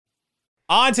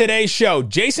On today's show,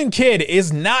 Jason Kidd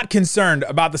is not concerned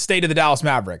about the state of the Dallas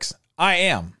Mavericks. I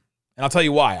am. And I'll tell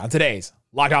you why on today's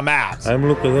Locked On Mavs. I'm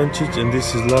Luka Doncic, and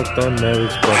this is Locked On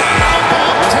Mavericks. Mavericks,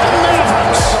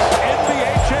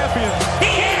 NBA champions. He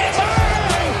hits!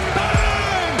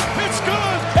 Bang! It's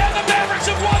good! And the Mavericks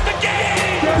have won the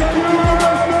game!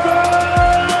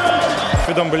 If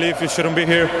you don't believe, you shouldn't be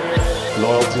here.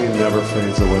 Loyalty never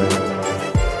fades away.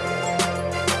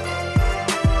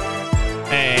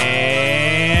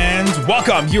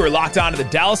 Welcome. You are locked on to the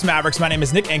Dallas Mavericks. My name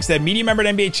is Nick Angstead, media member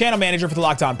and NBA channel manager for the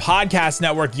Locked On Podcast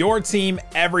Network, your team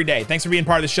every day. Thanks for being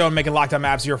part of the show and making Locked On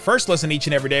Mavs your first listen each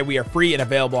and every day. We are free and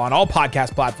available on all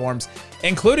podcast platforms,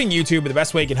 including YouTube. But the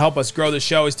best way you can help us grow the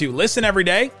show is to listen every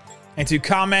day and to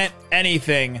comment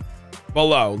anything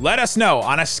below. Let us know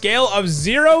on a scale of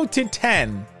 0 to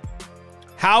 10,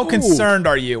 how concerned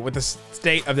are you with the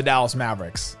state of the Dallas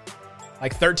Mavericks?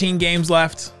 Like 13 games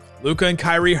left. Luka and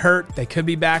Kyrie hurt. They could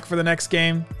be back for the next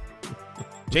game.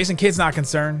 Jason Kidd's not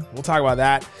concerned. We'll talk about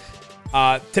that.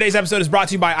 Today's episode is brought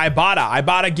to you by Ibotta.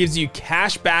 Ibotta gives you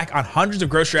cash back on hundreds of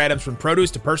grocery items from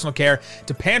produce to personal care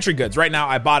to pantry goods. Right now,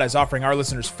 Ibotta is offering our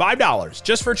listeners $5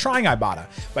 just for trying Ibotta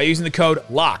by using the code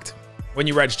LOCKED when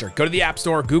you register. Go to the App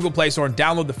Store, Google Play Store, and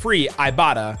download the free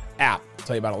Ibotta app. I'll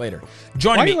tell you about it later.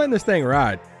 Why are you letting this thing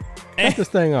ride? Cut this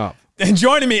thing off. And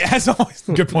joining me, as always,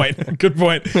 good point.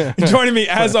 Joining me,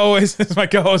 as always, is my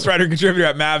co-host, writer, contributor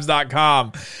at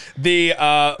Mavs.com. The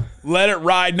Let It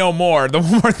Ride No More. The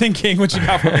One More Thing King, what you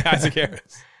got for me, Isaac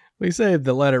Harris? We saved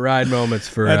the Let It Ride moments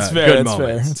for that's fair, good that's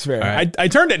moments. That's fair. Right. I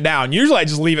turned it down. Usually I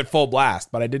just leave it full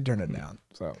blast, but I did turn it down.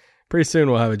 So pretty soon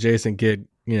we'll have a Jason Kidd,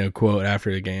 quote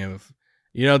after the game of,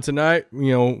 tonight,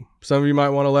 some of you might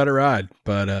want to let it ride,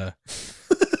 but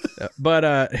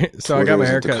so I got my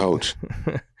haircut. Coach.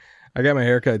 I got my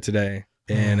haircut today,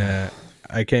 and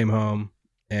I came home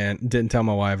and didn't tell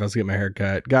my wife I was getting my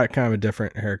haircut. Got kind of a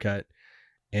different haircut,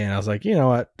 and I was like, you know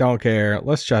what? Don't care.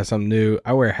 Let's try something new.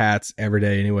 I wear hats every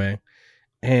day anyway,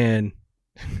 and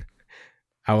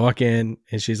I walk in,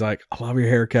 and she's like, I love your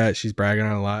haircut. She's bragging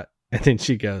on it a lot, and then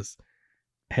she goes,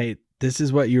 hey, this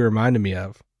is what you reminded me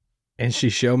of, and she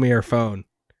showed me her phone,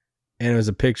 and it was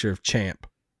a picture of Champ.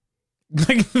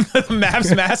 Like the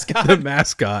Mavs mascot? The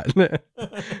mascot. And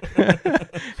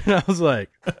I was like,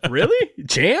 really?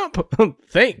 Champ?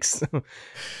 Thanks.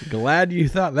 Glad you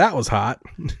thought that was hot.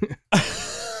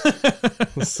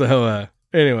 So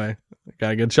anyway,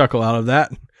 got a good chuckle out of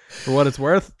that. For what it's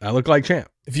worth, I look like Champ.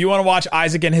 If you want to watch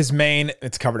Isaac and his mane,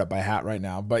 it's covered up by a hat right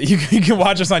now, but you can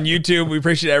watch us on YouTube. We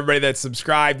appreciate everybody that's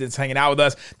subscribed, that's hanging out with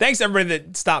us. Thanks to everybody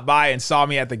that stopped by and saw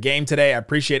me at the game today. I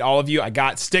appreciate all of you. I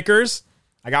got stickers.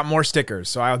 I got more stickers,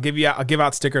 so I'll give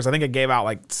out stickers. I think I gave out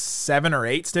like 7 or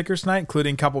 8 stickers tonight,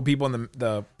 including a couple people in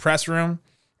the press room.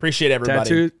 Appreciate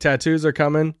everybody. Tattoos are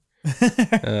coming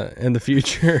in the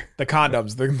future. The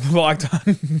condoms,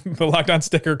 the locked on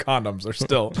sticker condoms are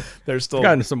still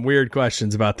gotten some weird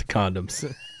questions about the condoms.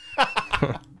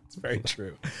 It's very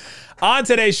true. On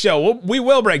today's show, we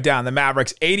will break down the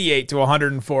Mavericks'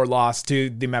 88-104 loss to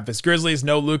the Memphis Grizzlies.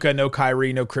 No Luka, no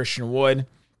Kyrie, no Christian Wood.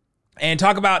 And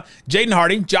talk about Jaden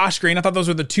Hardy, Josh Green. I thought those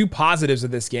were the two positives of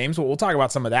this game, so we'll talk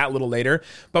about some of that a little later.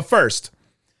 But first,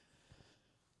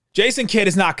 Jason Kidd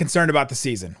is not concerned about the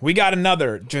season. We got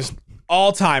another just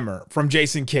all-timer from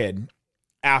Jason Kidd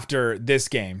after this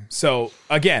game. So,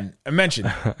 again, I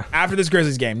mentioned, after this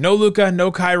Grizzlies game, no Luka,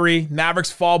 no Kyrie.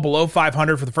 Mavericks fall below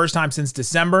 500 for the first time since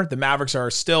December. The Mavericks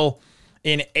are still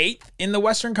in 8th in the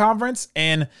Western Conference,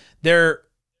 and they're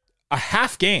a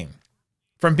half game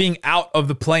from being out of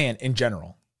the play-in in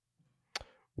general.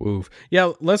 Woof.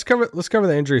 Yeah, let's cover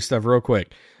the injury stuff real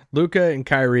quick. Luka and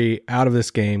Kyrie out of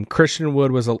this game. Christian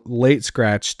Wood was a late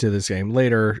scratch to this game.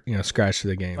 Later, scratch to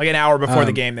the game. Like an hour before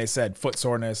the game, they said foot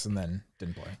soreness and then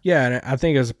didn't play. Yeah, and I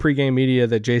think it was a pregame media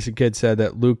that Jason Kidd said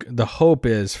that the hope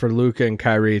is for Luka and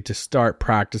Kyrie to start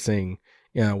practicing,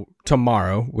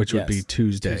 tomorrow, which would be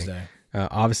Tuesday.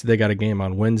 Obviously, they got a game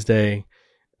on Wednesday.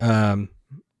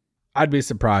 I'd be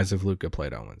surprised if Luka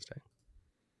played on Wednesday.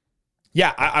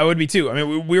 Yeah, I would be too. I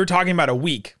mean, we were talking about a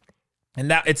week,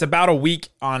 and that it's about a week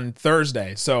on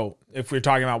Thursday. So if we're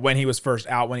talking about when he was first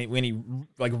out, when he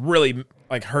like really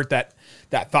like hurt that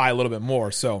thigh a little bit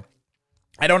more. So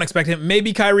I don't expect him.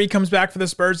 Maybe Kyrie comes back for the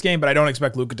Spurs game, but I don't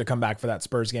expect Luka to come back for that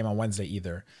Spurs game on Wednesday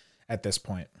either at this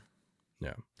point.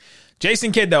 Yeah.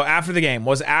 Jason Kidd, though, after the game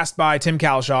was asked by Tim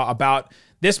Cowlishaw about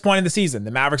this point in the season. The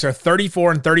Mavericks are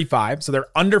 34-35, so they're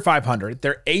under 500.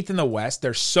 They're 8th in the West.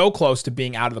 They're so close to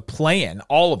being out of the play-in,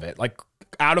 all of it, like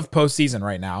out of postseason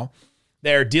right now.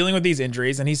 They're dealing with these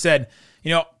injuries, and he said,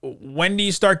 when do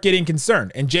you start getting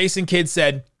concerned? And Jason Kidd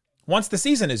said, once the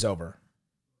season is over.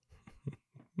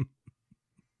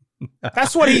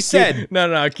 That's what he said.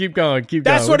 No, keep going.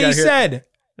 That's what he said.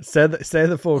 Say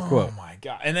the full quote. Oh my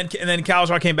God. And then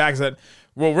Kalishaw came back and said,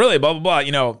 well, really, blah, blah,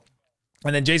 blah,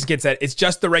 And then Jason Kidd said, it's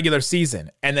just the regular season.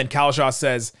 And then Kalishaw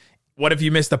says, what if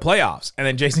you miss the playoffs? And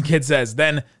then Jason Kidd says,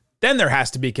 then there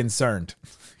has to be concerned.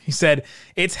 He said,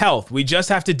 it's health. We just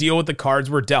have to deal with the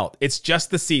cards we're dealt. It's just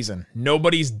the season.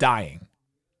 Nobody's dying.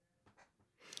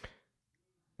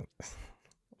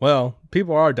 Well,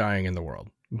 people are dying in the world,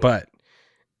 but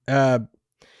I'm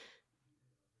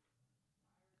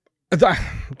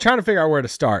trying to figure out where to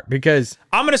start because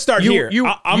I'm going to start here. You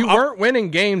weren't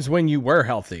winning games when you were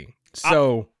healthy.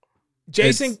 So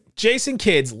Jason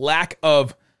Kidd's lack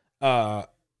of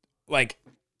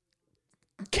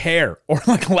care or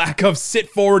lack of sit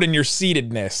forward in your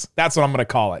seatedness. That's what I'm going to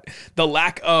call it. The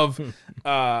lack of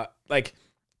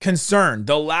concern,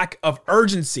 the lack of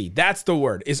urgency. That's the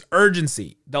word, is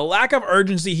urgency. The lack of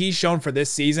urgency he's shown for this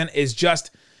season is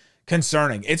just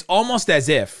concerning. It's almost as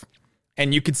if,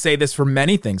 and you could say this for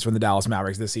many things from the Dallas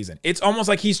Mavericks this season, it's almost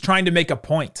like he's trying to make a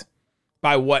point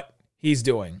by what he's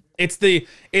doing. It's the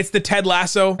Ted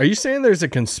Lasso. Are you saying there's a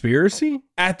conspiracy?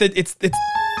 It's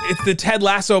the Ted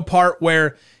Lasso part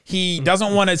where he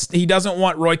doesn't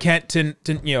want Roy Kent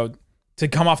to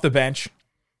come off the bench.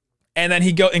 And then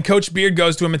and Coach Beard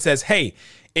goes to him and says, hey,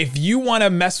 if you want to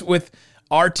mess with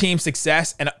our team's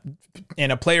success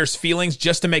and a player's feelings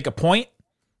just to make a point,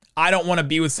 I don't want to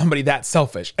be with somebody that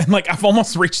selfish. And I've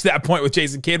almost reached that point with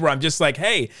Jason Kidd where I'm just like,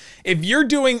 hey, if you're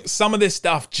doing some of this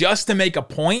stuff just to make a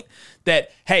point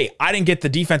that, hey, I didn't get the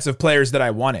defensive players that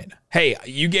I wanted. Hey,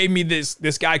 you gave me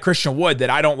this guy, Christian Wood, that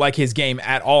I don't like his game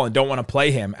at all and don't want to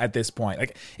play him at this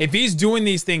point. If he's doing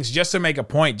these things just to make a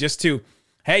point, just to,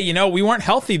 hey, we weren't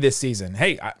healthy this season.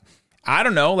 Hey, I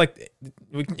don't know. And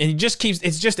he just keeps,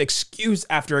 it's just excuse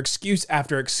after excuse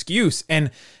after excuse.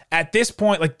 And at this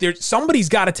point, somebody's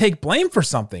got to take blame for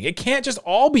something. It can't just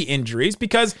all be injuries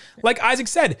because, like Isaac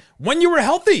said, when you were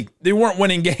healthy, they weren't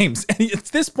winning games. And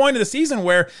it's this point of the season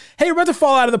where, hey, we're about to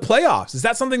fall out of the playoffs. Is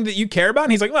that something that you care about?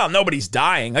 And he's like, well, nobody's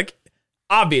dying.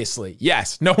 Obviously,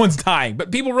 yes, no one's dying,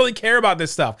 but people really care about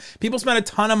this stuff. People spend a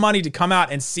ton of money to come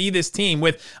out and see this team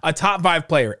with a top 5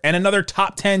 player and another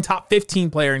top 10, top 15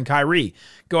 player in Kyrie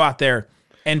go out there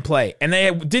and play. And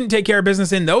they didn't take care of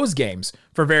business in those games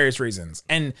for various reasons.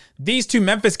 And these 2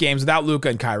 Memphis games without Luka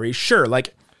and Kyrie, sure,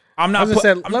 I'm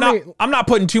not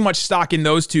putting too much stock in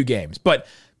those 2 games, but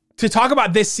to talk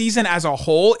about this season as a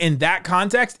whole in that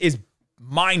context is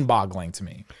mind-boggling to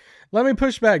me. Let me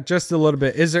push back just a little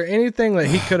bit. Is there anything that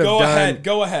he could have done?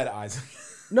 Go ahead, Isaac.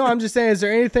 No, I'm just saying, is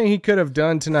there anything he could have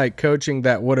done tonight coaching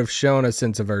that would have shown a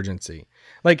sense of urgency?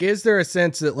 Is there a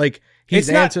sense that he's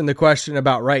answering the question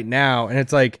about right now? And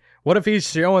it's what if he's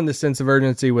showing the sense of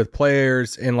urgency with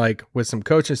players and with some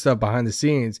coaching stuff behind the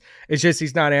scenes? It's just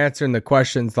he's not answering the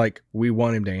questions we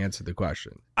want him to answer the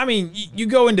question. I mean, you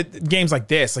go into games like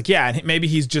this, maybe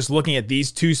he's just looking at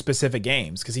these 2 specific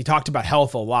games because he talked about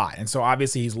health a lot. And so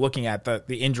obviously he's looking at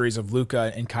the injuries of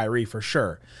Luka and Kyrie for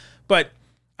sure. But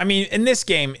I mean, in this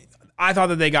game, I thought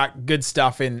that they got good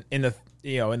stuff in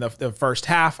the first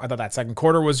half. I thought that second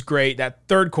quarter was great. That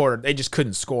third quarter, they just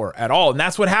couldn't score at all. And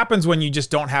that's what happens when you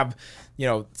just don't have, you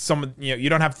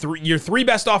don't have your 3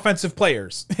 best offensive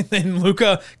players in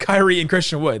Luka, Kyrie, and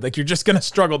Christian Wood. You're just going to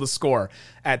struggle to score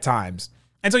at times.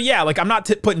 And so, yeah, I'm not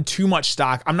putting too much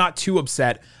stock. I'm not too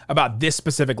upset about this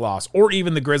specific loss or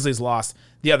even the Grizzlies loss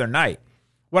the other night.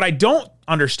 What I don't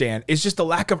understand is just the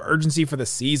lack of urgency for the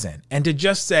season and to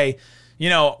just say,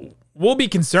 we'll be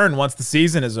concerned once the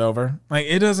season is over.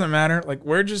 It doesn't matter.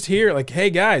 We're just here. Hey,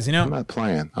 guys, I'm not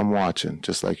playing. I'm watching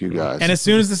just like you guys. And as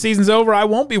soon as the season's over, I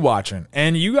won't be watching.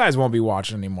 And you guys won't be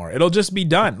watching anymore. It'll just be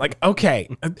done. Okay,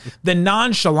 the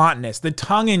nonchalantness, the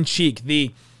tongue-in-cheek,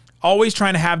 the always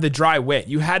trying to have the dry wit.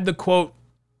 You had the quote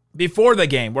before the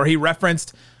game where he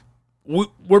referenced,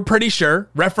 we're pretty sure,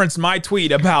 referenced my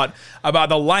tweet about the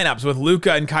lineups with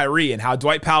Luka and Kyrie and how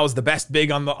Dwight Powell is the best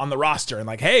big on the roster.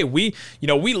 And hey, we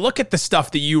look at the stuff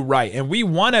that you write and we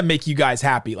want to make you guys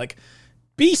happy.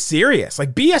 Be serious.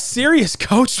 Be a serious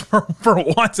coach for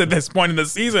once at this point in the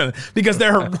season, because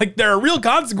there are real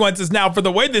consequences now for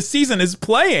the way this season is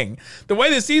playing. The way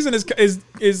this season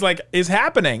is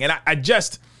happening. And I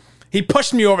just, he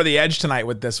pushed me over the edge tonight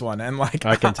with this one. And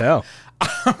I can tell.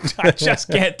 I just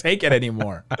can't take it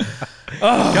anymore.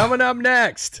 Coming up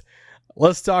next,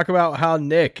 let's talk about how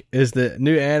Nick is the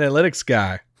new analytics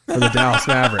guy for the Dallas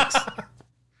Mavericks.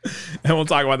 And we'll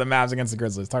talk about the Mavs against the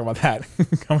Grizzlies. Talk about that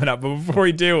coming up. But before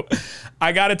we do,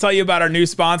 I got to tell you about our new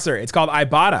sponsor. It's called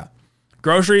Ibotta.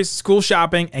 Groceries, school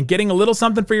shopping, and getting a little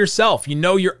something for yourself. You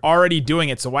know you're already doing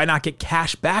it, so why not get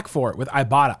cash back for it with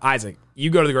Ibotta? Isaac,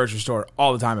 you go to the grocery store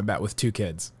all the time, I bet, with 2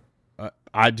 kids.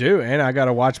 I do, and I got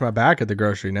to watch my back at the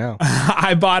grocery now.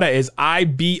 Ibotta is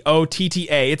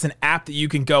IBOTTA. It's an app that you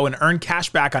can go and earn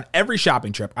cash back on every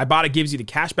shopping trip. Ibotta gives you the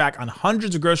cash back on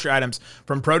hundreds of grocery items,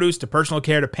 from produce to personal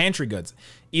care to pantry goods.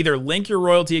 Either link your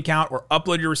Royalty account or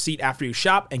upload your receipt after you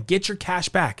shop and get your cash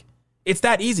back. It's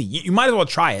that easy. You might as well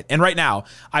try it. And right now,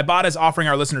 Ibotta is offering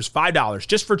our listeners $5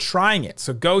 just for trying it.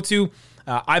 So go to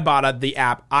Ibotta, the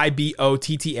app,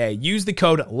 IBOTTA. Use the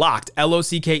code LOCKED,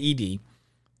 LOCKED.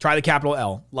 Try the capital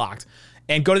L, locked.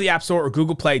 And go to the App Store or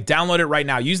Google Play. Download it right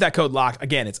now. Use that code LOCKED.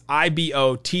 Again, it's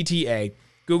IBOTTA.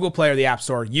 Google Play or the App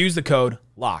Store. Use the code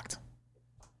LOCKED.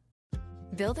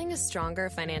 Building a stronger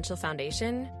financial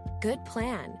foundation? Good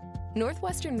plan.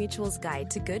 Northwestern Mutual's Guide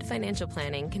to Good Financial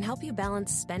Planning can help you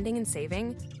balance spending and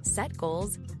saving, set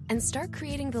goals, and start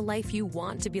creating the life you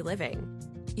want to be living.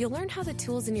 You'll learn how the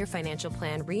tools in your financial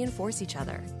plan reinforce each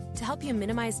other to help you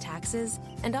minimize taxes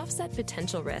and offset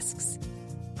potential risks.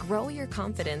 Grow your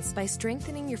confidence by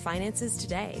strengthening your finances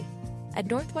today at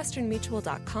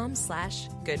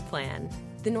northwesternmutual.com/goodplan.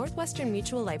 The Northwestern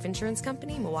Mutual Life Insurance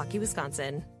Company, Milwaukee,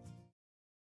 Wisconsin.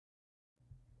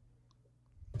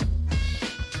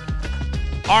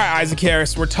 All right, Isaac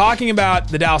Harris, we're talking about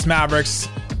the Dallas Mavericks.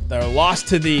 Their loss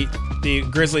to the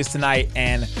Grizzlies tonight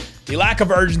and the lack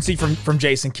of urgency from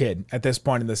Jason Kidd at this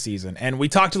point in the season. And we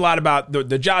talked a lot about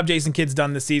the job Jason Kidd's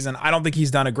done this season. I don't think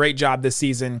he's done a great job this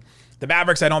season. The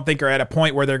Mavericks, I don't think, are at a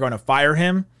point where they're going to fire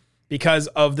him because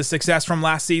of the success from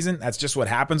last season. That's just what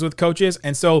happens with coaches.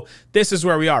 And so this is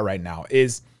where we are right now,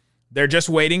 is they're just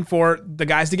waiting for the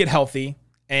guys to get healthy.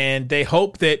 And they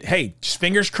hope that, hey, just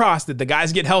fingers crossed that the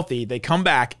guys get healthy, they come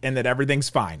back, and that everything's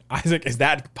fine. Isaac, is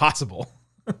that possible?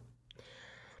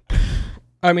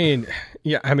 Let's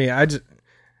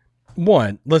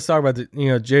talk about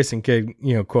the, Jason Kidd,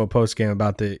 quote post game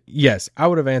about yes, I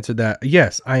would have answered that.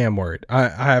 Yes, I am worried. I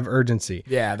have urgency.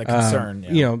 Yeah, the concern.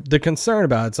 The concern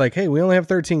about it's like, hey, we only have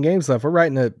 13 games left. We're right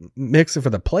in the mix for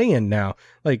the play-in now.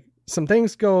 Like, some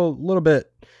things go a little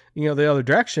bit, the other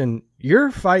direction.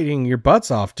 You're fighting your butts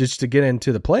off just to get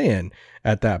into the play-in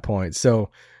at that point.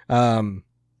 So, I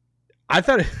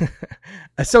thought,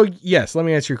 so yes, let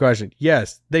me answer your question.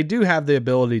 Yes, they do have the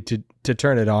ability to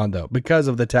turn it on though, because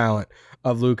of the talent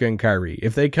of Luka and Kyrie.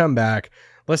 If they come back,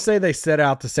 let's say they set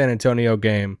out the San Antonio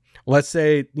game. Let's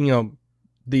say, the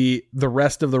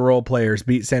rest of the role players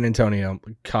beat San Antonio.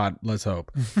 God, let's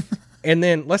hope. And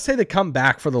then let's say they come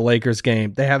back for the Lakers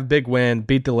game. They have a big win,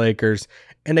 beat the Lakers,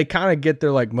 and they kind of get their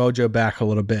mojo back a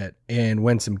little bit and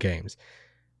win some games.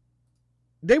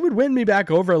 They would win me back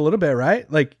over a little bit,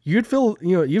 right? Like, you'd feel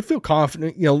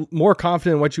confident, more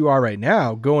confident in what you are right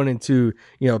now going into,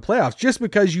 playoffs, just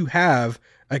because you have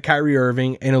a Kyrie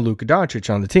Irving and a Luka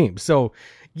Doncic on the team. So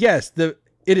yes,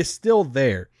 it is still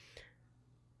there.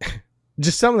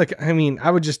 Just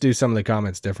I would just do some of the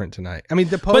comments different tonight. I mean,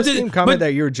 the post-game comment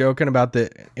that you were joking about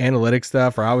the analytics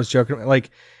stuff, or I was joking,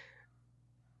 like,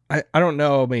 I don't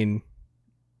know. I mean,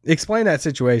 explain that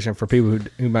situation for people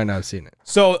who might not have seen it.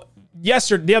 So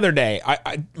the other day,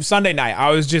 Sunday night,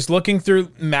 I was just looking through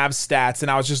Mavs stats,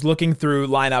 and I was just looking through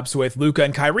lineups with Luka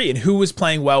and Kyrie and who was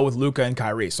playing well with Luka and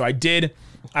Kyrie. So I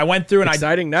went through and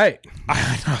exciting night.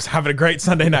 I was having a great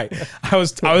Sunday night. I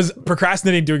was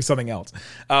procrastinating doing something else.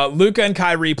 Luka and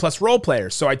Kyrie plus role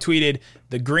players. So I tweeted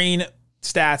the Green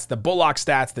stats, the Bullock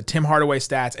stats, the Tim Hardaway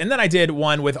stats, and then I did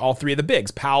one with all three of the bigs,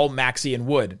 Powell, Maxey, and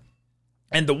Wood.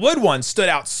 And the Wood one stood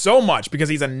out so much because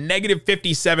he's a negative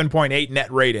 57.8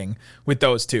 net rating with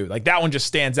those two. Like, that one just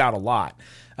stands out a lot.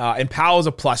 And Powell's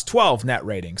a plus 12 net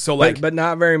rating. So but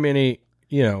not very many,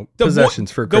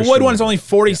 possessions for Christian. The Wood one's only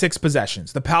 46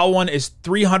 possessions. The Powell one is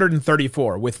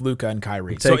 334 with Luka and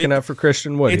Kyrie. Taken up for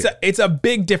Christian Wood. It's a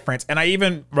big difference. And I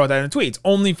even wrote that in a tweet. It's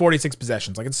only 46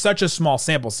 possessions. Like, it's such a small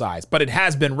sample size, but it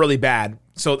has been really bad.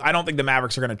 So I don't think the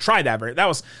Mavericks are going to try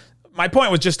that. My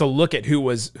point was just to look at who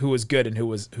was good and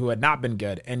who had not been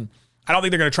good. And I don't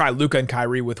think they're going to try Luka and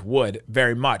Kyrie with Wood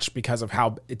very much because of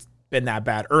how it's been that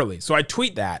bad early. So I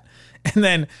tweet that. And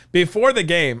then before the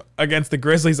game against the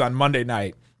Grizzlies on Monday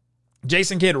night,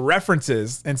 Jason Kidd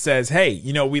references and says, hey,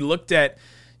 we looked at,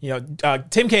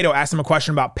 Tim Cato asked him a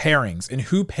question about pairings and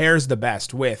who pairs the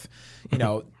best with,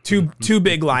 two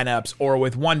big lineups or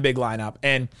with one big lineup.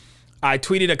 And I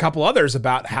tweeted a couple others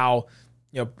about how,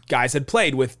 guys had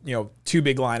played with, two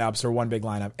big lineups or one big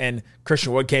lineup, and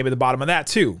Christian Wood came at the bottom of that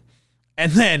too.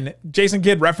 And then Jason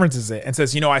Kidd references it and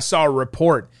says, I saw a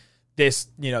report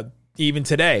he even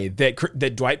today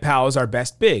that Dwight Powell is our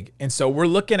best big. And so we're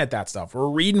looking at that stuff. We're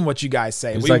reading what you guys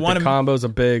say. It's we like want the combos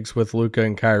of bigs with Luka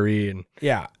and Kyrie.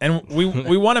 And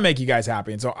we want to make you guys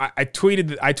happy. And so I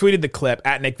tweeted the clip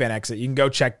at Nick Van Exit. You can go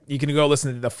check. You can go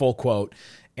listen to the full quote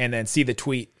and then see the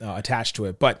tweet attached to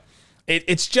it. But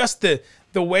it's just the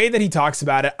way that he talks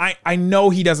about it. I know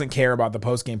he doesn't care about the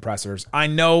post-game pressers. I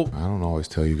don't always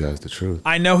tell you guys the truth.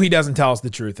 I know he doesn't tell us the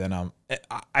truth. And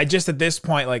I just, at this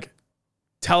point, like,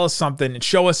 tell us something and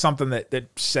show us something that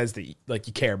says that like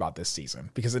you care about this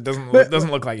season, because it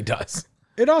doesn't look like it does.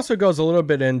 It also goes a little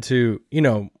bit into,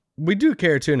 we do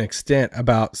care to an extent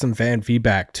about some fan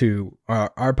feedback to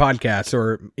our podcast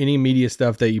or any media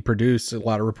stuff that you produce. A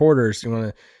lot of reporters, you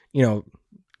want to,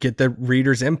 get the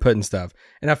readers' input and stuff.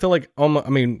 And I feel like,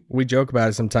 we joke about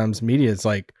it sometimes. Media is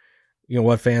like,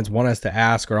 what fans want us to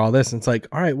ask or all this. And it's like,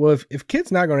 all right, well, if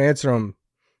Kid's not going to answer them,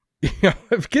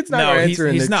 if Kid's not going to answer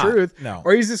in the truth,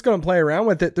 or he's just going to play around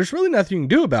with it, there's really nothing you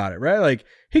can do about it, right? Like,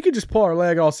 he could just pull our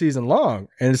leg all season long.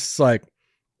 And it's like,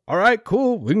 all right,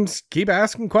 cool. We can just keep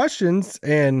asking questions.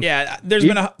 And yeah, there's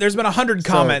been 100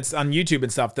 comments on YouTube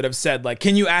and stuff that have said, like,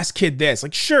 can you ask Kid this?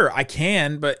 Like, sure, I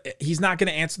can, but he's not going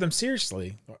to answer them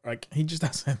seriously. Like, he just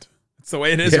doesn't. It's the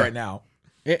way it is right now.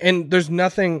 And there's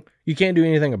nothing, you can't do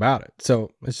anything about it.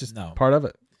 So it's just part of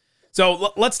it.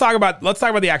 So let's talk about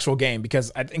the actual game,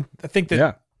 because I think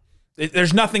that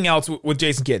there's nothing else with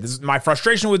Jason Kidd. This is my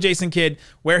frustration with Jason Kidd,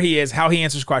 where he is, how he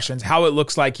answers questions, how it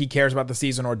looks like he cares about the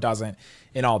season or doesn't,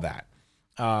 and all that.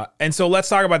 And so let's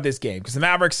talk about this game, because the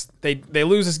Mavericks, they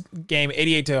lose this game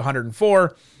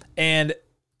 88-104. And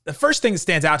the first thing that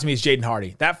stands out to me is Jaden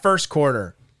Hardy. That first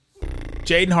quarter,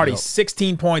 Jaden Hardy,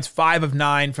 16 points, 5 of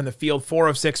 9 from the field, 4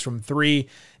 of 6 from 3,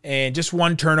 and just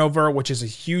 1 turnover, which is a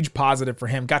huge positive for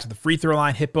him. Got to the free throw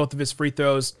line, hit both of his free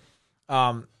throws.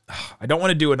 I don't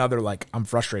want to do another, like, I'm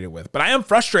frustrated with, but I am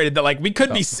frustrated that, like, we could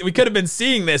have been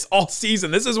seeing this all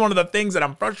season. This is one of the things that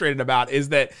I'm frustrated about, is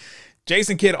that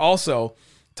Jason Kidd also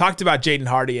talked about Jaden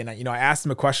Hardy. And, I asked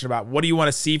him a question about what do you want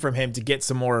to see from him to get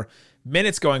some more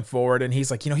minutes going forward. And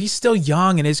he's like, he's still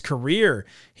young in his career.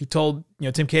 He told,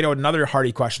 Tim Cato another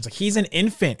Hardy question. It's like, he's an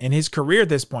infant in his career at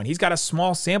this point. He's got a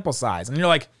small sample size. And you're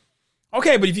like,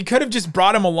 okay, but if you could have just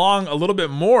brought him along a little bit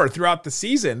more throughout the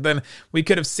season, then we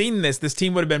could have seen this. This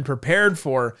team would have been prepared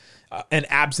for an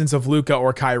absence of Luka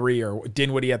or Kyrie or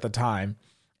Dinwiddie at the time,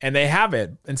 and they have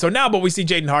it. And so now, but we see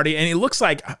Jaden Hardy, and it looks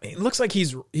like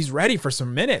he's ready for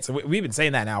some minutes. We've been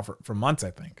saying that now for months,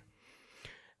 I think.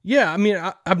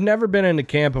 Yeah, I've never been in the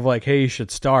camp of like, hey, you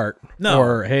should start,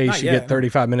 or hey, you should get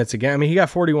 35 minutes again. He got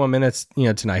 41 minutes,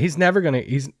 tonight. He was never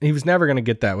gonna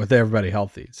get that with everybody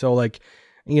healthy. So like,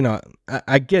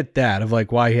 I get that of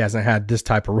like why he hasn't had this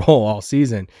type of role all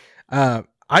season.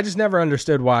 I just never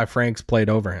understood why Frank's played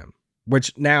over him,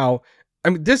 which now,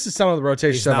 this is some of the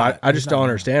rotation stuff I just don't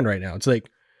understand right now. It's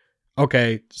like,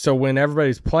 okay, so when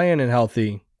everybody's playing and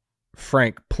healthy,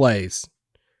 Frank plays,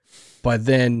 but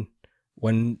then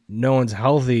when no one's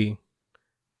healthy,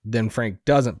 then Frank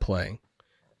doesn't play.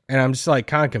 And I'm just like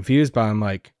kind of confused by him,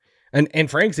 like,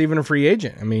 and Frank's even a free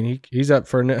agent. He's up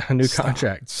for a new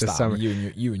contract this summer.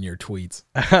 You and your tweets.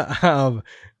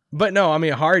 But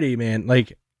no, Hardy, man,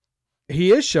 like,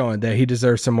 he is showing that he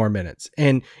deserves some more minutes.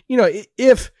 And,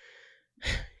 if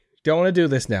don't want to do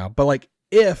this now, but like,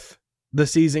 if the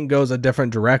season goes a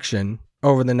different direction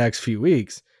over the next few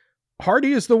weeks,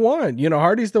 Hardy is the one.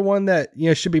 Hardy's the one that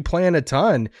should be playing a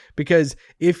ton, because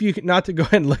if you not to go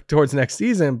ahead and look towards next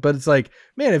season, but it's like,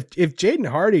 man, if Jaden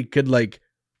Hardy could like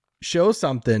show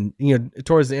something,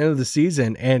 towards the end of the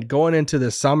season and going into the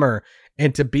summer,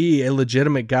 and to be a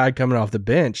legitimate guy coming off the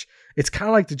bench, it's kind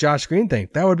of like the Josh Green thing.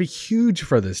 That would be huge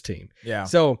for this team. Yeah.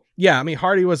 So yeah,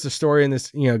 Hardy was the story in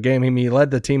this, game. He led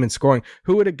the team in scoring.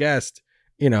 Who would have guessed?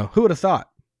 Who would have thought?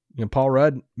 Paul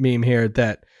Rudd meme here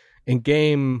that in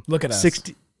game, look at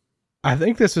 60, us. I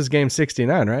think this was game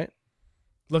 69, right?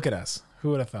 Look at us. Who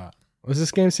would have thought? Was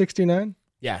this game 69?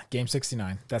 Yeah, game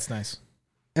 69. That's nice.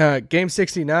 Game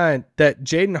 69, that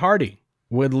Jaden Hardy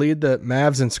would lead the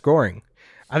Mavs in scoring.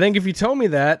 I think if you told me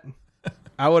that,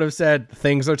 I would have said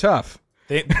things are tough.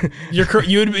 You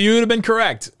would have been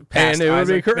correct. And it would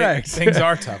be correct. Things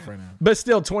are tough right now. But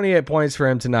still, 28 points for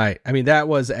him tonight. That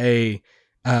was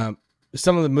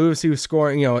some of the moves he was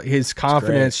scoring, his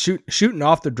confidence, shooting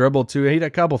off the dribble too. He had a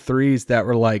couple threes that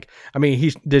were like,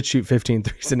 he did shoot 15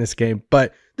 threes in this game,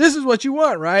 but this is what you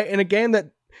want, right? In a game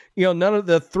that, none of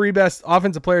the three best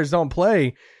offensive players don't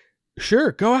play.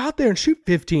 Sure, go out there and shoot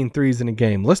 15 threes in a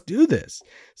game. Let's do this.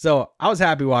 So I was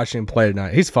happy watching him play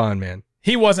tonight. He's fun, man.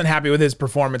 He wasn't happy with his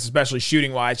performance, especially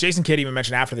shooting wise. Jason Kidd even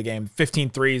mentioned after the game, 15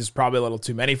 threes is probably a little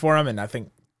too many for him. And I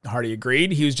think Hardy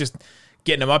agreed. He was just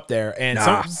getting him up there. And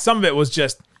some of it was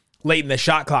just late in the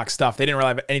shot clock stuff. They didn't really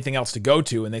have anything else to go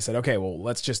to. And they said, okay,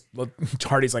 well,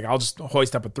 Hardy's like, I'll just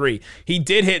hoist up a 3. He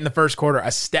did hit in the first quarter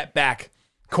a step back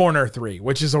corner 3,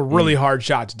 which is a really hard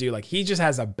shot to do. Like, he just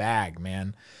has a bag,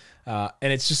 man. And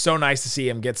it's just so nice to see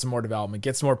him get some more development,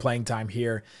 get some more playing time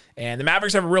here. And the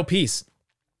Mavericks have a real piece.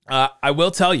 I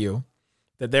will tell you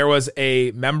that there was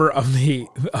a member of the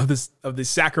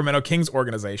Sacramento Kings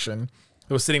organization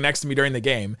who was sitting next to me during the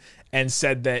game and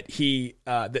said that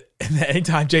that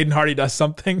anytime Jaden Hardy does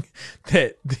something,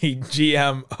 that the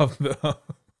GM of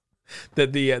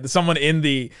someone in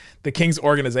the Kings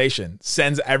organization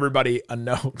sends everybody a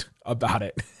note about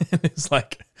it. And it's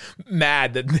like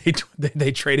mad that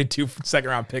they traded 2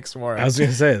 second-round picks for it. I was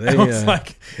gonna say they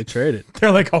traded.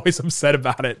 They're like always upset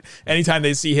about it. Anytime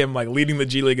they see him like leading the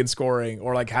G League in scoring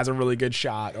or like has a really good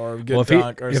shot or a good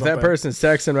dunk or something. If that person's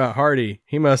texting about Hardy,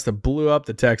 he must have blew up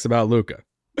the text about Luka.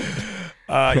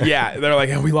 Yeah, they're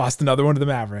like, we lost another one to the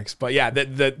Mavericks. But yeah,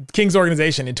 the Kings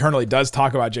organization internally does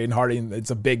talk about Jaden Hardy. And they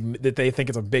think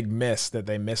it's a big miss that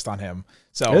they missed on him.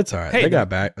 So it's all right. Hey, they got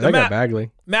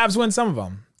Bagley. Mavs win some of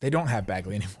them. They don't have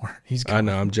Bagley anymore. He's gone. I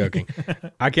know, I'm joking.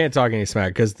 I can't talk any smack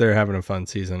because they're having a fun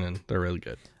season and they're really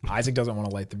good. Isaac doesn't want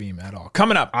to light the beam at all.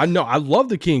 Coming up. I know. I love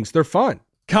the Kings. They're fun.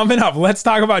 Coming up, let's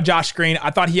talk about Josh Green. I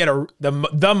thought he had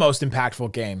the most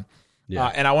impactful game.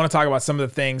 Yeah. And I want to talk about some of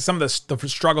the things, some of the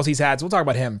struggles he's had. So we'll talk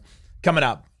about him coming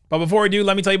up. But before we do,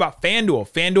 let me tell you about FanDuel.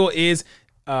 FanDuel is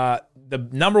the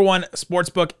 #1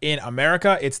 sportsbook in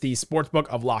America. It's the sportsbook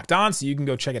of Locked On, so you can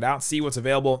go check it out, see what's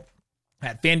available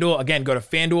at FanDuel. Again, go to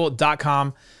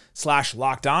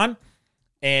FanDuel.com/LockedOn,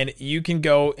 and you can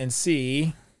go and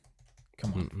see.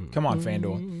 Come on,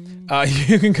 FanDuel.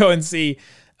 You can go and see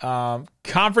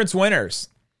conference winners.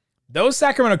 Those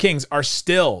Sacramento Kings are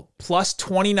still plus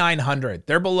 2,900.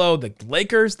 They're below the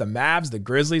Lakers, the Mavs, the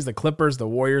Grizzlies, the Clippers, the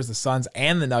Warriors, the Suns,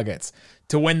 and the Nuggets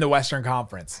to win the Western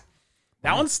Conference.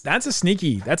 That's a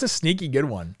sneaky good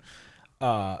one.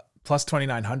 Plus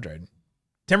 2,900.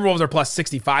 Timberwolves are plus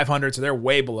 6,500, so they're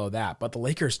way below that. But the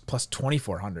Lakers plus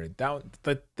 2,400.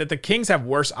 That the Kings have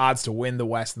worse odds to win the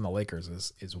West than the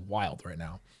Lakers is wild right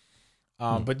now.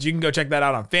 But you can go check that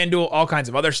out on FanDuel. All kinds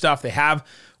of other stuff. They have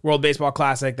World Baseball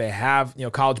Classic. They have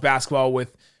college basketball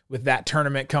with that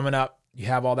tournament coming up. You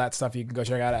have all that stuff you can go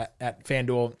check out at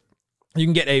FanDuel. You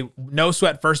can get a no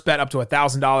sweat first bet up to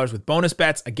 $1,000 with bonus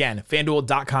bets. Again,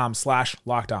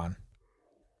 FanDuel.com/LockedOn.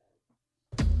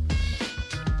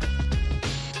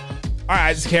 All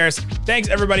right, Isaac Harris. Thanks,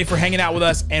 everybody, for hanging out with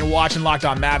us and watching Locked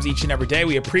On Mavs each and every day.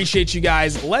 We appreciate you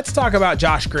guys. Let's talk about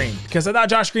Josh Green, because I thought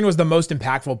Josh Green was the most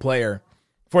impactful player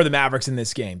for the Mavericks in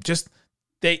this game.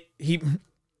 He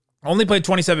only played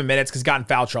 27 minutes because he got in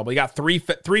foul trouble. He got three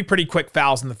pretty quick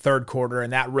fouls in the third quarter,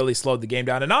 and that really slowed the game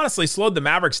down and honestly slowed the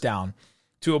Mavericks down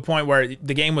to a point where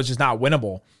the game was just not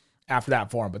winnable after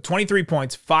that for him. But 23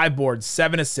 points, 5 boards,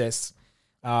 7 assists.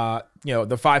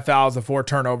 The 5 fouls, the 4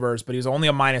 turnovers, but he was only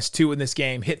a -2 in this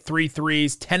game. Hit 3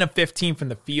 threes, 10 of 15 from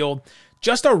the field.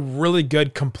 Just a really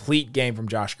good, complete game from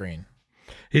Josh Green.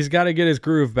 He's got to get his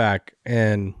groove back,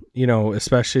 and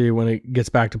especially when it gets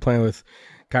back to playing with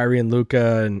Kyrie and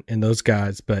Luka and those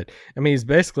guys. But I mean, he's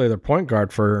basically their point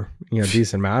guard for a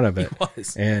decent amount of it. He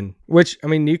was. And which, I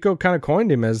mean, Nico kind of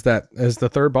coined him as the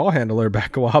third ball handler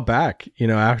back a while back.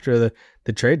 After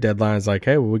the trade deadline, is like,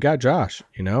 hey, well, we got Josh.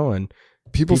 And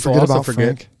people forget about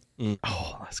Frank.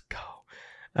 Oh, let's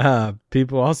go.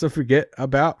 People also forget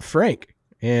about Frank.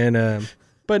 And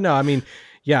but no, I mean,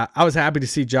 yeah, I was happy to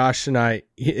see Josh tonight.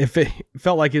 It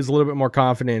felt like he was a little bit more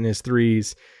confident in his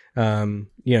threes. He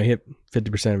hit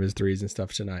 50% of his threes and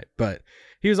stuff tonight, but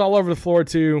he was all over the floor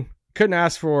too. Couldn't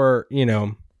ask for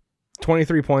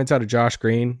 23 points out of Josh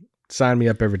Green. Sign me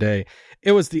up every day.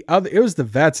 It was the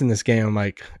vets in this game. I'm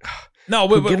like, no,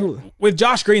 with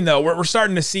Josh Green though, we're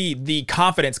starting to see the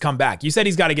confidence come back. You said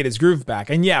he's got to get his groove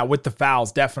back, and yeah, with the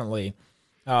fouls, definitely.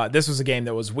 This was a game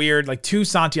that was weird. Like 2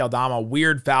 Santi Aldama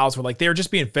weird fouls where like they were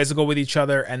just being physical with each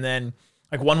other, and then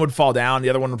like one would fall down, the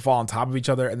other one would fall on top of each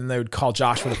other, and then they would call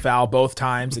Josh for the foul both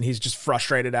times, and he's just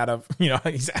frustrated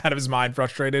he's out of his mind,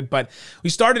 frustrated. But we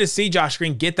started to see Josh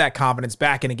Green get that confidence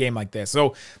back in a game like this.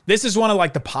 So this is one of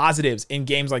like the positives in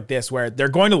games like this where they're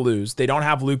going to lose. They don't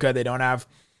have Luka, they don't have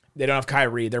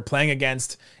Kyrie. They're playing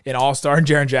against an all-star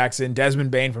Jaren Jackson,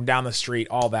 Desmond Bane from down the street,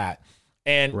 all that.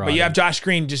 But you have Josh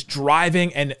Green just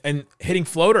driving and hitting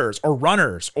floaters or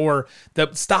runners or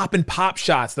the stop and pop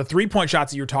shots, the 3-point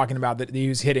shots that you were talking about that he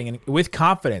was hitting and with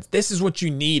confidence. This is what you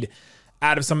need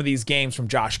out of some of these games from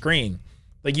Josh Green.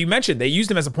 Like you mentioned, they used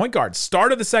him as a point guard.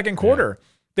 Start of the second quarter,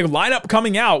 The lineup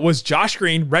coming out was Josh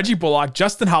Green, Reggie Bullock,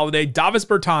 Justin Holiday, Davis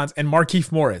Bertans, and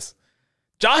Markieff Morris.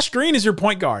 Josh Green is your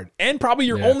point guard and probably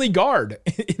your only guard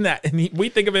in that. And we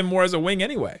think of him more as a wing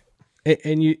anyway.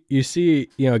 And you see,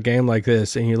 a game like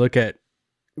this and you look at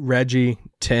Reggie,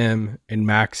 Tim, and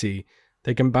Maxey,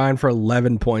 they combined for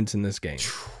 11 points in this game.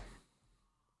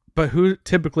 But who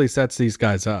typically sets these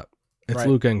guys up? It's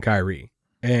Luka and Kyrie.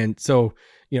 And so,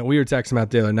 we were texting about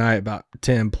the other night about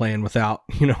Tim playing without,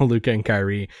 Luka and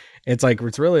Kyrie.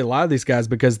 It's really a lot of these guys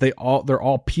because they're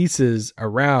all pieces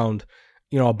around,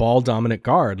 a ball dominant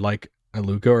guard like a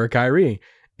Luka or a Kyrie.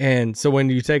 And so when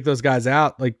you take those guys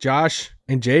out, like Josh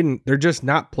and Jaden, they're just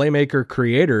not playmaker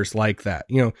creators like that.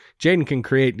 Jaden can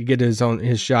create to get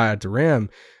his shot at the rim,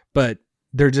 but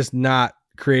they're just not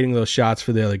creating those shots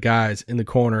for the other guys in the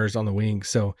corners on the wings.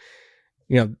 So,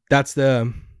 that's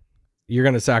you're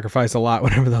going to sacrifice a lot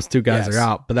whenever those two guys are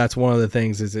out. But that's one of the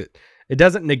things is it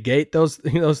doesn't negate those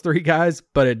three guys,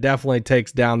 but it definitely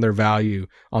takes down their value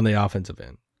on the offensive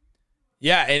end.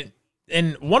 Yeah.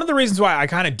 And one of the reasons why I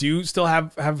kind of do still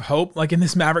have hope, like in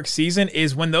this Mavericks season,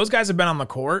 is when those guys have been on the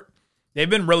court, they've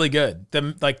been really good.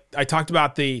 I talked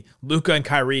about the Luka and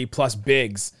Kyrie plus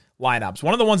bigs lineups.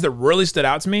 One of the ones that really stood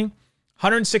out to me,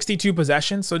 162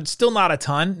 possessions. So it's still not a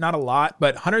ton, not a lot,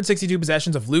 but 162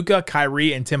 possessions of Luka,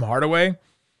 Kyrie, and Tim Hardaway.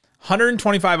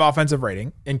 125 offensive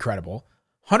rating. Incredible.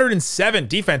 107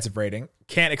 defensive rating.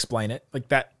 Can't explain it. Like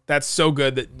that's so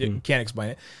good that you can't explain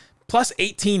it. Plus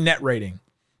 18 net rating.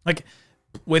 Like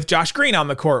with Josh Green on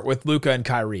the court with Luka and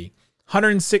Kyrie.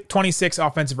 126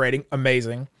 offensive rating.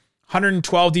 Amazing.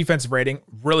 112 defensive rating.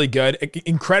 Really good.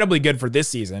 Incredibly good for this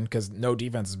season because no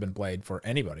defense has been played for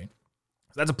anybody.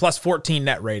 So that's a plus 14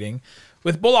 net rating.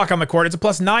 With Bullock on the court, it's a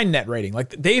plus 9 net rating. Like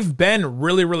they've been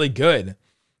really, really good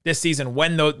this season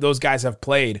when those guys have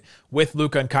played with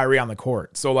Luka and Kyrie on the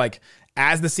court. So like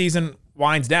as the season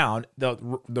winds down, the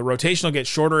rotation will get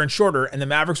shorter and shorter, and the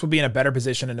Mavericks will be in a better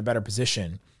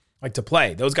position like to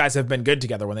play. Those guys have been good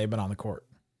together when they've been on the court.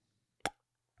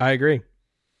 I agree.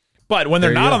 But when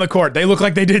they're not on the court, they look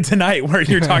like they did tonight, where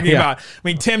you're talking about. I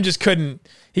mean, Tim just couldn't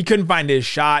find his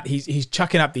shot. He's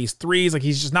chucking up these threes. Like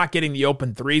he's just not getting the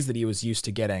open threes that he was used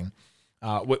to getting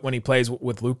when he plays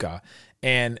with Luka.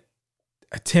 And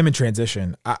Tim in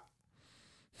transition,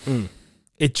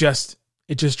 it just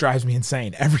drives me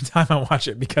insane every time I watch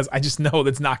it because I just know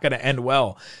that's not going to end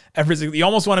well. You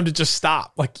almost want him to just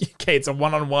stop. Like, okay, it's a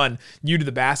one-on-one, you to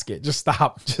the basket. Just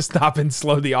stop and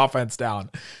slow the offense down.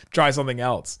 Try something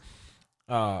else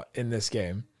in this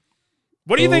game.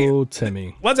 What do you think? Oh,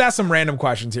 Timmy. Let's ask some random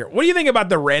questions here. What do you think about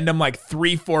the random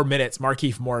 3-4 minutes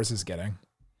Markieff Morris is getting?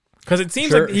 Because it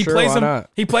seems like he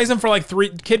plays him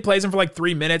for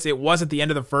 3 minutes. It was at the end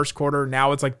of the first quarter.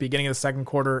 Now it's beginning of the second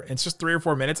quarter. It's just 3 or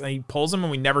 4 minutes, and he pulls him, and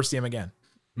we never see him again.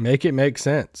 Make it make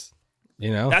sense.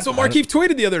 That's what Markieff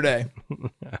tweeted the other day.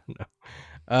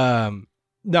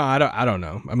 No, I don't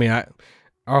know. I mean,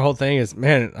 our whole thing is,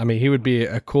 man. I mean, he would be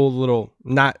a cool little,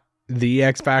 not the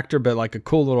X factor, but a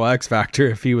cool little X factor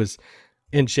if he was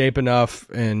in shape enough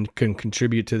and can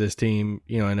contribute to this team,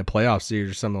 in a playoff series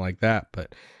or something like that.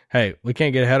 But hey, we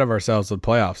can't get ahead of ourselves with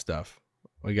playoff stuff.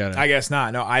 We got. I guess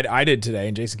not. No, I did today,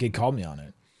 and Jason Kidd called me on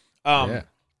it.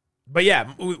 But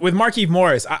yeah, with Markieff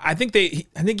Morris, I think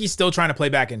he's still trying to play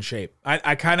back in shape.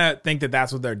 I kind of think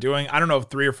that's what they're doing. I don't know if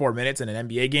 3 or 4 minutes in an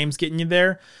NBA game's getting you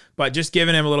there, but just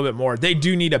giving him a little bit more. They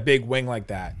do need a big wing like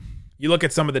that. You look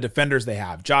at some of the defenders they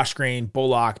have: Josh Green,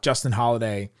 Bullock, Justin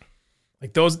Holiday.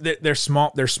 Like those, they're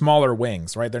small. They're smaller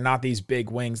wings, right? They're not these big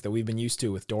wings that we've been used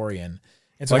to with Dorian.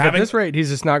 And so at this rate, he's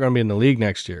just not going to be in the league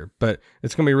next year. But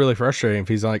it's going to be really frustrating if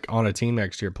he's on a team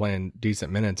next year playing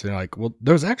decent minutes. And well,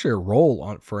 there's actually a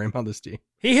role for him on this team.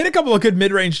 He hit a couple of good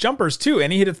mid-range jumpers too,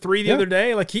 and he hit a 3 the other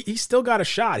day. Like he still got a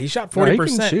shot. He shot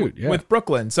 40% with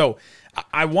Brooklyn. So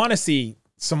I want to see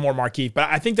some more Markieff, but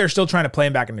I think they're still trying to play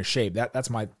him back into shape. That's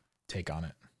my take on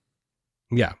it.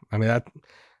 Yeah, I mean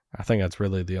I think that's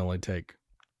really the only take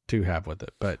to have with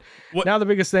it. But now the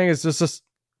biggest thing is just.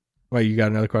 Wait, you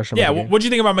got another question? Yeah, what do you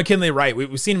think about McKinley Wright?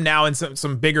 We've seen him now in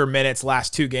some bigger minutes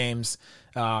last 2 games.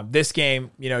 This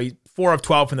game, he's 4 of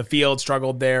 12 from the field,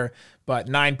 struggled there, but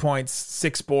 9 points,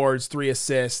 6 boards, 3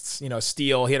 assists,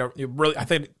 steal. He had I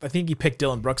think he picked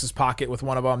Dylan Brooks' pocket with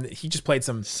one of them. He just played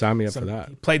some. Sign me up for that.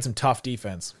 He played some tough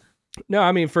defense. No,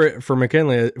 I mean for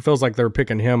McKinley, it feels like they're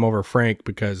picking him over Frank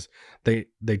because they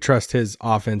trust his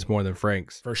offense more than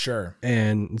Frank's. For sure.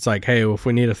 And it's like, hey, if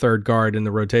we need a third guard in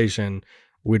the rotation,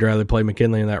 we'd rather play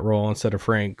McKinley in that role instead of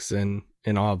Frank's and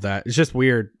all of that. It's just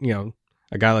weird,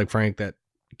 a guy like Frank that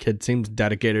Kid seems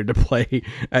dedicated to play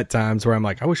at times where I'm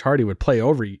like, I wish Hardy would play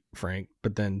over Frank.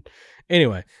 But then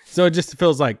anyway, so it just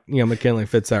feels like, McKinley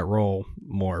fits that role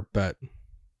more. But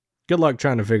good luck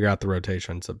trying to figure out the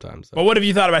rotation sometimes. But what have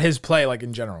you thought about his play, like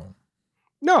in general?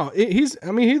 No, he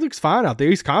looks fine out there.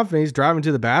 He's confident. He's driving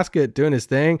to the basket, doing his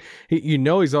thing.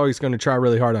 He's always going to try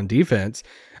really hard on defense.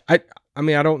 I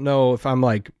don't know if I'm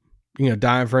like,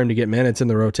 dying for him to get minutes in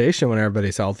the rotation when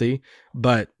everybody's healthy,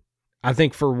 but I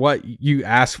think for what you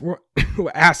asked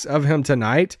of him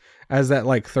tonight as that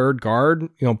like third guard,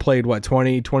 played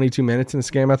 20, 22 minutes in this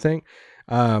game, I think.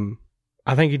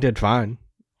 I think he did fine.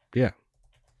 Yeah.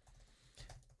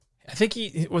 I think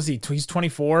he's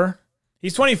 24.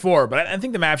 He's 24, but I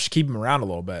think the Mavs should keep him around a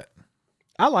little bit.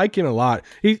 I like him a lot.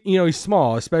 He's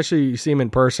small, especially you see him in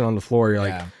person on the floor. You're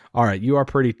like, all right, you are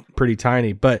pretty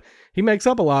tiny, but he makes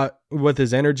up a lot with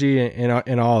his energy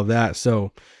and all of that.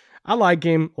 So I like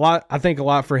him a lot. I think a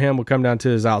lot for him will come down to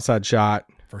his outside shot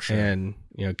for sure. And,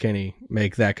 can he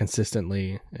make that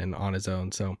consistently and on his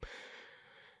own? So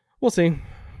we'll see. It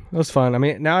was fun.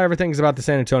 Now everything's about the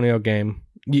San Antonio game.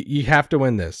 You have to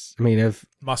win this. If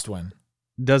must win.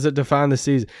 Does it define the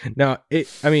season? No,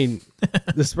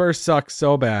 the Spurs suck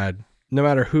so bad. No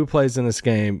matter who plays in this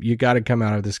game, you got to come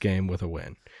out of this game with a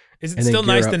win. Is it still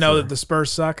nice to know that the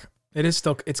Spurs suck? It is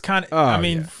still, it's kind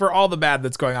of, for all the bad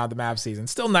that's going on with the Mavs season,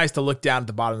 it's still nice to look down at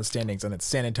the bottom of the standings and it's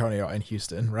San Antonio and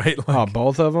Houston, right?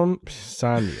 Both of them?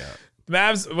 Sign me up.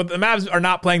 The Mavs are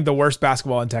not playing the worst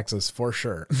basketball in Texas, for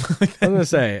sure. I'm going to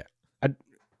say,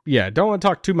 don't want to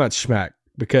talk too much smack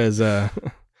because there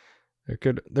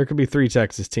could be 3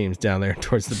 Texas teams down there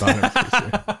towards the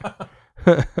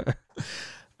bottom.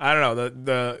 I don't know.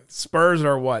 The Spurs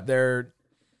are what? They're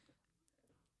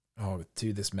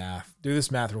do this math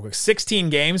real quick. 16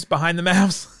 games behind the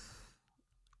Mavs.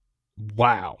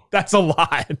 Wow. That's a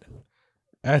lot.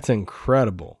 That's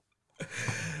incredible.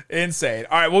 Insane.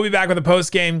 All right, we'll be back with a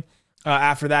post game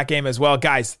after that game as well.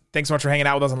 Guys, thanks so much for hanging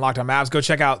out with us on Locked On Mavs. Go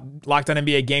check out Locked On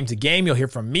NBA Game to Game. You'll hear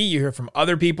from me. You hear from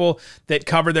other people that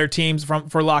cover their teams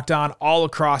for Locked On all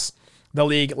across the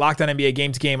league. Locked On NBA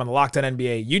Game to Game on the Locked On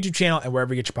NBA YouTube channel and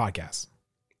wherever you get your podcasts.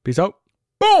 Peace out.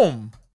 Boom.